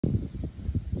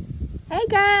Hey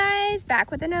guys,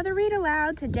 back with another Read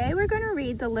Aloud. Today we're going to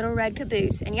read The Little Red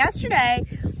Caboose. And yesterday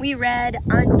we read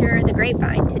Under the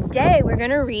Grapevine. Today we're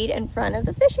going to read In Front of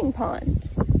the Fishing Pond.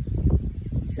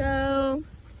 So,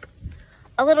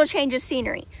 a little change of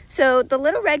scenery. So, The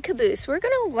Little Red Caboose, we're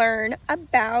going to learn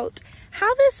about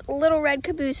how this little red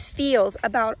caboose feels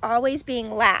about always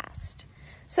being last.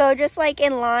 So just like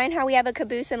in line, how we have a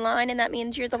caboose in line and that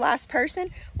means you're the last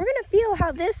person, we're going to feel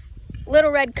how this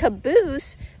little red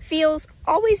caboose feels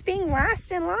always being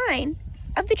last in line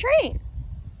of the train.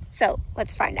 So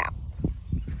let's find out.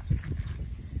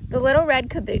 The Little Red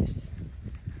Caboose.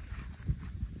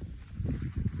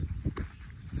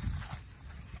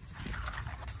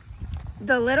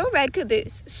 The Little Red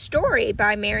Caboose, story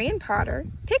by Marion Potter,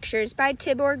 pictures by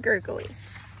Tibor Gurgly.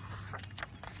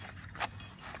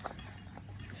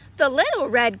 The Little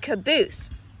Red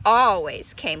Caboose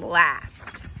always came last.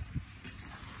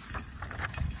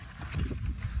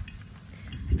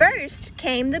 First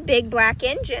came the big black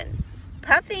engine,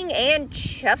 puffing and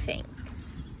chuffing.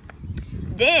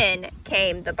 Then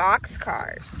came the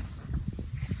boxcars.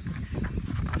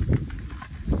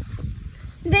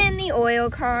 Then the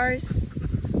oil cars.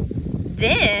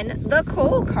 Then the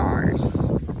coal cars.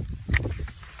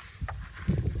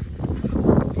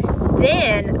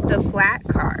 Then the flat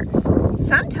cars.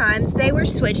 Sometimes they were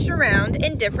switched around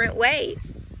in different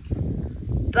ways.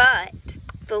 But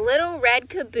the Little Red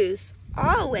Caboose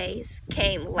always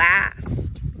came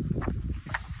last.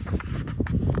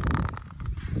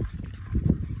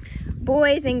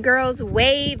 Boys and girls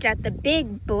waved at the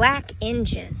big black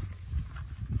engine.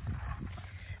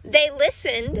 They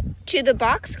listened to the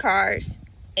boxcars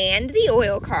and the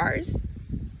oil cars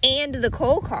and the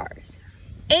coal cars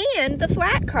and the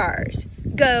flat cars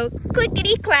go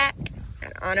clickety-clack,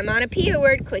 an onomatopoeia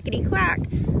word, clickety-clack.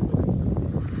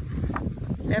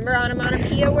 Remember,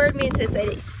 onomatopoeia word means it's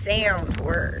a sound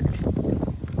word.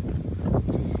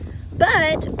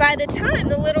 But by the time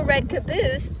the Little Red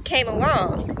Caboose came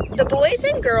along, the boys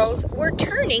and girls were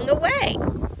turning away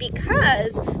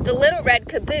because the Little Red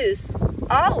Caboose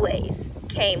always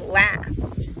came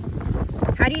last.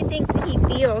 How do you think that he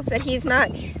feels that he's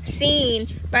not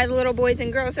seen by the little boys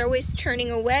and girls? They're always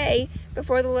turning away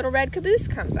before the Little Red Caboose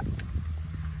comes up.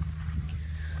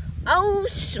 "Oh,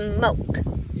 smoke,"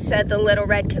 said the Little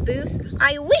Red Caboose.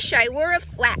 "I wish I were a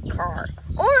flat car,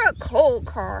 or a coal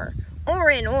car, or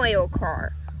an oil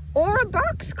car, or a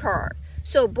box car,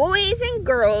 so boys and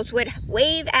girls would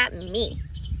wave at me.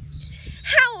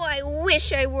 How I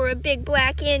wish I were a big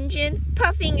black engine,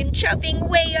 puffing and chuffing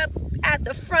way up at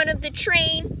the front of the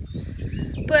train.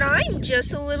 But I'm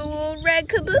just a little old red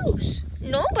caboose.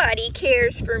 Nobody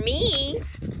cares for me."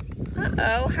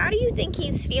 Uh-oh, how do you think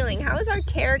he's feeling? How is our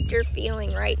character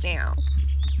feeling right now?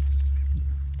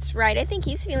 That's right, I think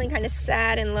he's feeling kind of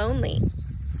sad and lonely.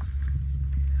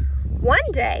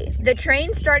 One day, the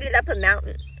train started up a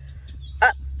mountain.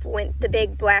 Up went the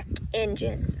big black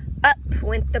engine. Up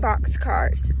went the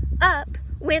boxcars. Up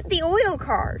went the oil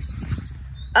cars.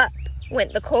 Up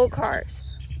went the coal cars.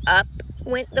 Up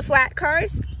went the flat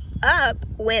cars. Up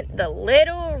went the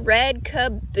Little Red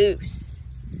Caboose.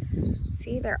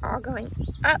 See, they're all going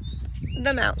up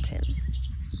the mountain.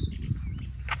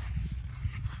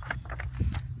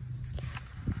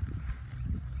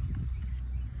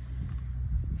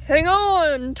 "Hang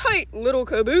on tight, little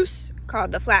caboose,"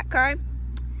 called the flat car.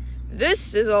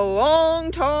 "This is a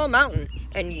long, tall mountain,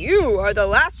 and you are the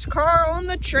last car on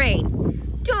the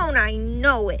train." "Don't I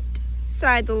know it?"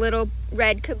 sighed the Little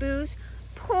Red Caboose.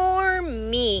 "Poor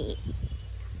me."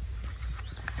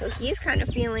 So he's kind of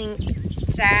feeling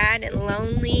sad and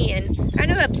lonely and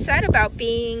kind of upset about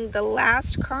being the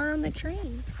last car on the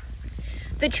train.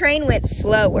 The train went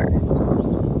slower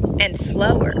and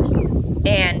slower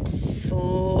and slower.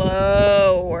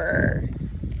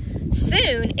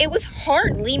 Soon it was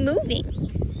hardly moving.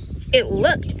 It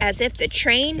looked as if the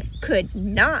train could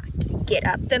not get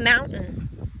up the mountain.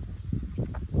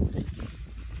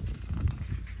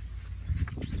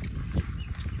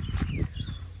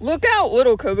 "Look out,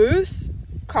 little caboose,"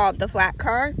 called the flat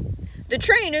car. "The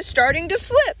train is starting to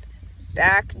slip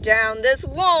back down this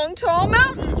long, tall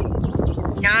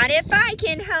mountain." "Not if I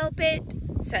can help it,"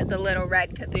 said the Little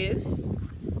Red Caboose.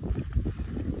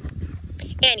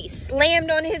 And he slammed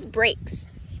on his brakes,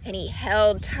 and he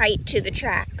held tight to the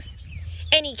tracks,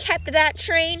 and he kept that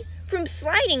train from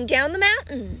sliding down the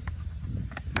mountain.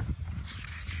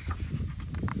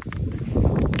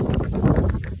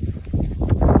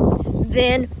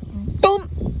 Then, boom!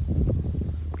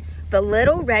 The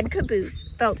Little Red Caboose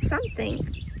felt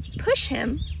something push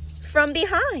him from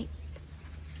behind.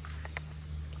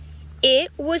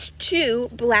 It was two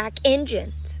black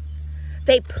engines.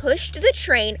 they pushed the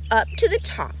train up to the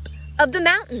top of the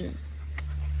mountain.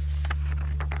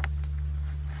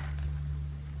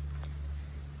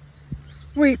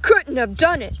 "We couldn't have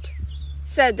done it,"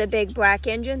 said the big black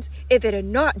engines, "if it had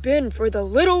not been for the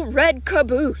Little Red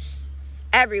Caboose."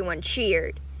 Everyone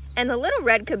cheered, and the Little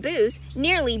Red Caboose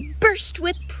nearly burst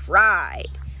with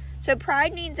pride. So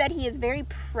pride means that he is very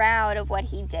proud of what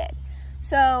he did.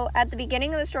 So at the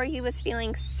beginning of the story, he was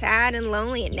feeling sad and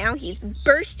lonely, and now he's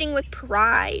bursting with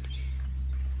pride,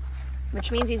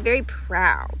 which means he's very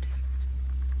proud.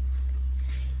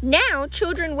 Now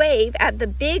children wave at the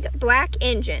big black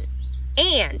engine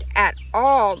and at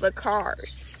all the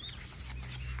cars.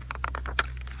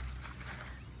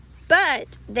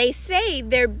 But they save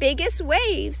their biggest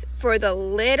waves for the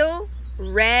Little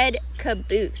Red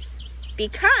Caboose,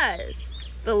 because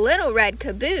the Little Red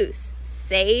Caboose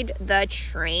saved the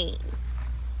train.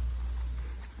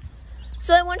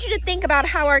 So I want you to think about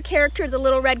how our character, the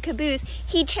Little Red Caboose,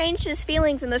 he changed his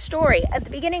feelings in the story. At the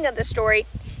beginning of the story,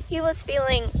 he was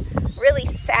feeling really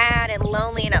sad and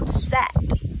lonely and upset.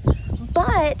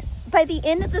 But by the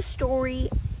end of the story,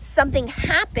 something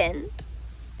happened.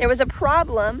 There was a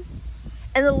problem,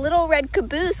 and the Little Red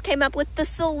Caboose came up with the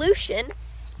solution,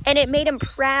 and it made him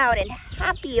proud and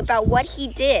happy about what he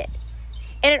did.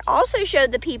 And it also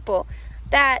showed the people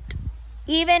that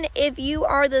even if you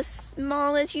are the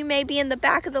smallest, you may be in the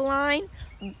back of the line,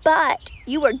 but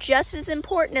you are just as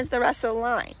important as the rest of the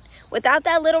line. Without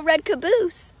that Little Red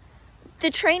Caboose, the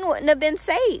train wouldn't have been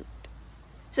saved.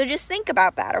 So just think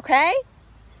about that, okay?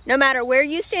 No matter where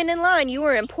you stand in line, you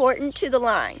are important to the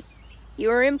line. You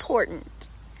are important.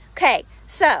 Okay,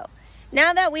 so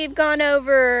now that we've gone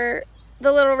over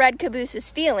the Little Red Caboose's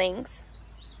feelings,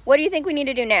 what do you think we need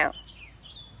to do now?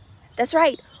 That's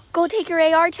right, go take your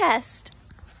AR test.